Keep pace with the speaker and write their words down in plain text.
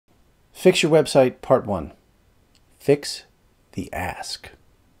Fix Your Website, Part 1. Fix the ask.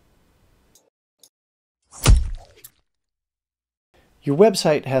 Your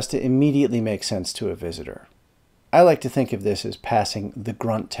website has to immediately make sense to a visitor. I like to think of this as passing the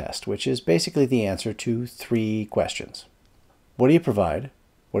grunt test, which is basically the answer to 3 questions. What do you provide?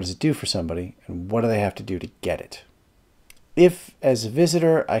 What does it do for somebody? And what do they have to do to get it? If, as a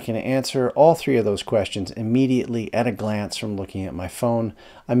visitor, I can answer all 3 of those questions immediately at a glance from looking at my phone,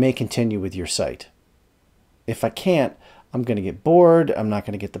 I may continue with your site. If I can't, I'm going to get bored, I'm not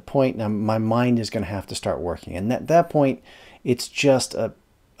going to get the point, and my mind is going to have to start working. And at that point, it's just a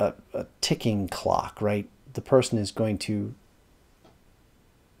ticking clock, right? The person is going to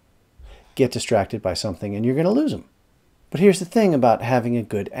get distracted by something and you're going to lose them. But here's the thing about having a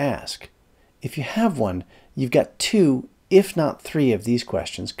good ask. If you have one, you've got 2, if not 3 of these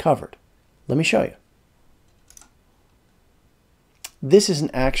questions covered. Let me show you. This is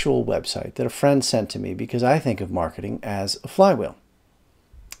an actual website that a friend sent to me because I think of marketing as a flywheel.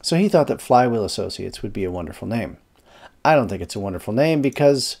 So he thought that Flywheel Associates would be a wonderful name. I don't think it's a wonderful name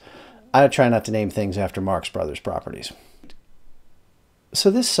because I try not to name things after Marx Brothers properties. So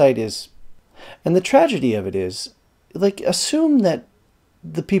this site is, and the tragedy of it is, like, assume that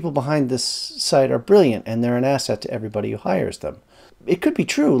the people behind this site are brilliant and they're an asset to everybody who hires them. It could be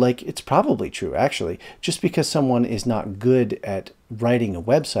true, like it's probably true actually. Just because someone is not good at writing a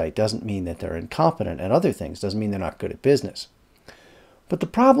website doesn't mean that they're incompetent at other things, doesn't mean they're not good at business. But the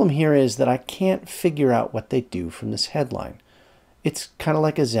problem here is that I can't figure out what they do from this headline. It's kind of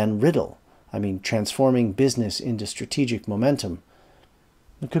like a Zen riddle. I mean, transforming business into strategic momentum.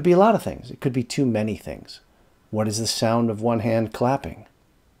 It could be a lot of things. It could be too many things. What is the sound of one hand clapping?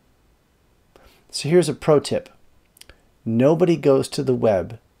 So here's a pro tip. Nobody goes to the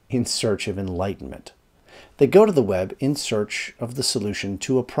web in search of enlightenment. They go to the web in search of the solution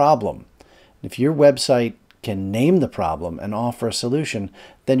to a problem. If your website can name the problem and offer a solution,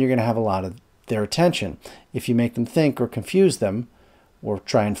 then you're going to have a lot of their attention. If you make them think or confuse them or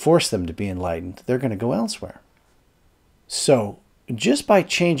try and force them to be enlightened, they're going to go elsewhere. So just by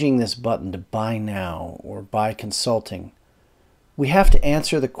changing this button to Buy Now or Buy Consulting, we have to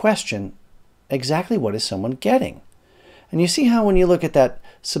answer the question, exactly what is someone getting? And you see how when you look at that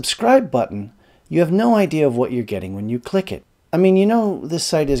subscribe button, you have no idea of what you're getting when you click it. I mean, you know this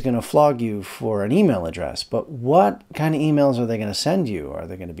site is going to flog you for an email address, but what kind of emails are they going to send you? Are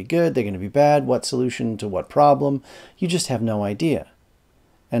they going to be good? They're going to be bad? What solution to what problem? You just have no idea.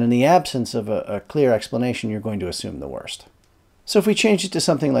 And in the absence of a clear explanation, you're going to assume the worst. So if we change it to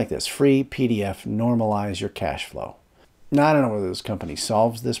something like this, free PDF, normalize your cash flow. Now, I don't know whether this company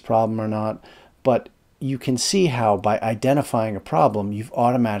solves this problem or not, but you can see how by identifying a problem, you've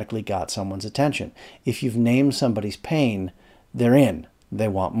automatically got someone's attention. If you've named somebody's pain, they're in. They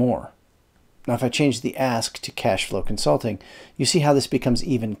want more. Now, if I change the ask to cash flow consulting, you see how this becomes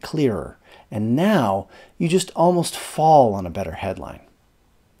even clearer. And now you just almost fall on a better headline.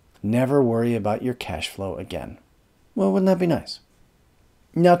 Never worry about your cash flow again. Well, wouldn't that be nice?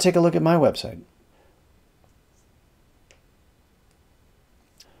 Now take a look at my website.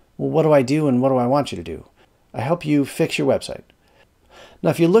 Well, what do I do and what do I want you to do? I help you fix your website. Now,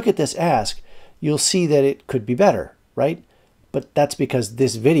 if you look at this ask, you'll see that it could be better, right? But that's because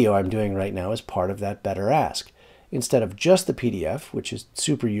this video I'm doing right now is part of that better ask. Instead of just the PDF, which is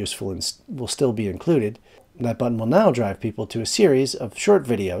super useful and will still be included, that button will now drive people to a series of short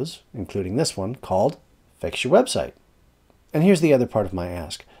videos, including this one, called Fix Your Website. And here's the other part of my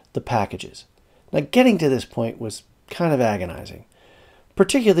ask, the packages. Now, getting to this point was kind of agonizing,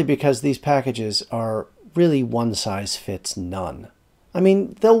 particularly because these packages are really one size fits none. I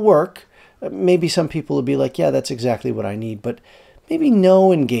mean, they'll work. Maybe some people will be like, yeah, that's exactly what I need, but maybe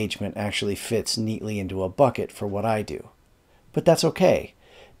no engagement actually fits neatly into a bucket for what I do. But that's okay,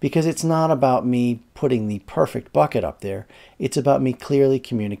 because it's not about me putting the perfect bucket up there. It's about me clearly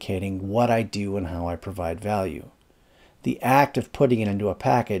communicating what I do and how I provide value. The act of putting it into a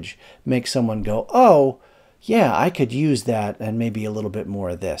package makes someone go, oh, yeah, I could use that and maybe a little bit more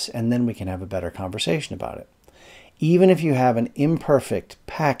of this, and then we can have a better conversation about it. Even if you have an imperfect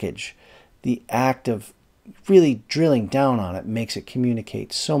package, the act of really drilling down on it makes it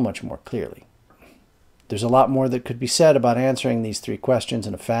communicate so much more clearly. There's a lot more that could be said about answering these 3 questions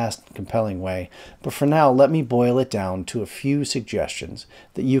in a fast and compelling way, but for now, let me boil it down to a few suggestions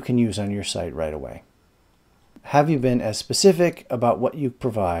that you can use on your site right away. Have you been as specific about what you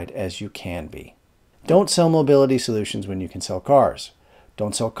provide as you can be? Don't sell mobility solutions when you can sell cars.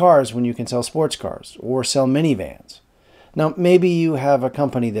 Don't sell cars when you can sell sports cars or sell minivans. Now, maybe you have a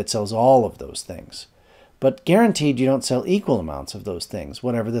company that sells all of those things, But guaranteed you don't sell equal amounts of those things,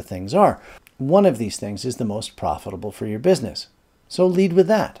 whatever the things are. One of these things is the most profitable for your business. So lead with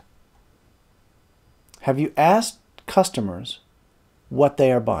that. Have you asked customers what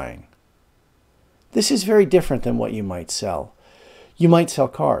they are buying? This is very different than what you might sell. You might sell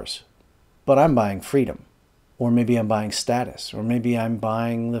cars, but I'm buying freedom. Or maybe I'm buying status. Or maybe I'm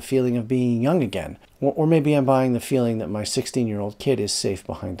buying the feeling of being young again. Or maybe I'm buying the feeling that my 16-year-old kid is safe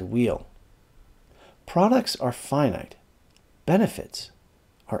behind the wheel. Products are finite. Benefits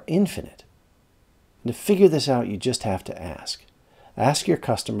are infinite. And to figure this out, you just have to ask. Ask your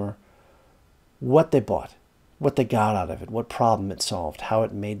customer what they bought, what they got out of it, what problem it solved, how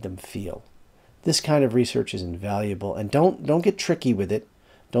it made them feel. This kind of research is invaluable, and don't get tricky with it.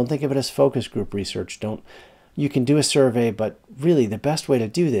 Don't think of it as focus group research. You can do a survey, but really the best way to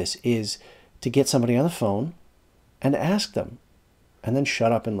do this is to get somebody on the phone and ask them, and then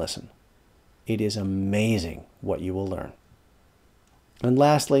shut up and listen. It is amazing what you will learn. And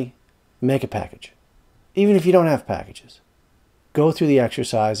lastly, make a package. Even if you don't have packages, go through the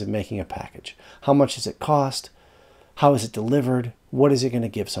exercise of making a package. How much does it cost? How is it delivered? What is it going to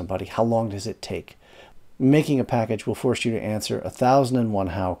give somebody? How long does it take? Making a package will force you to answer 1,001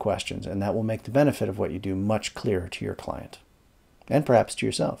 how questions, and that will make the benefit of what you do much clearer to your client and perhaps to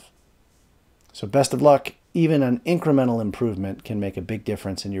yourself. So best of luck. Even an incremental improvement can make a big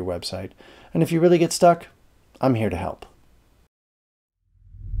difference in your website. And if you really get stuck, I'm here to help.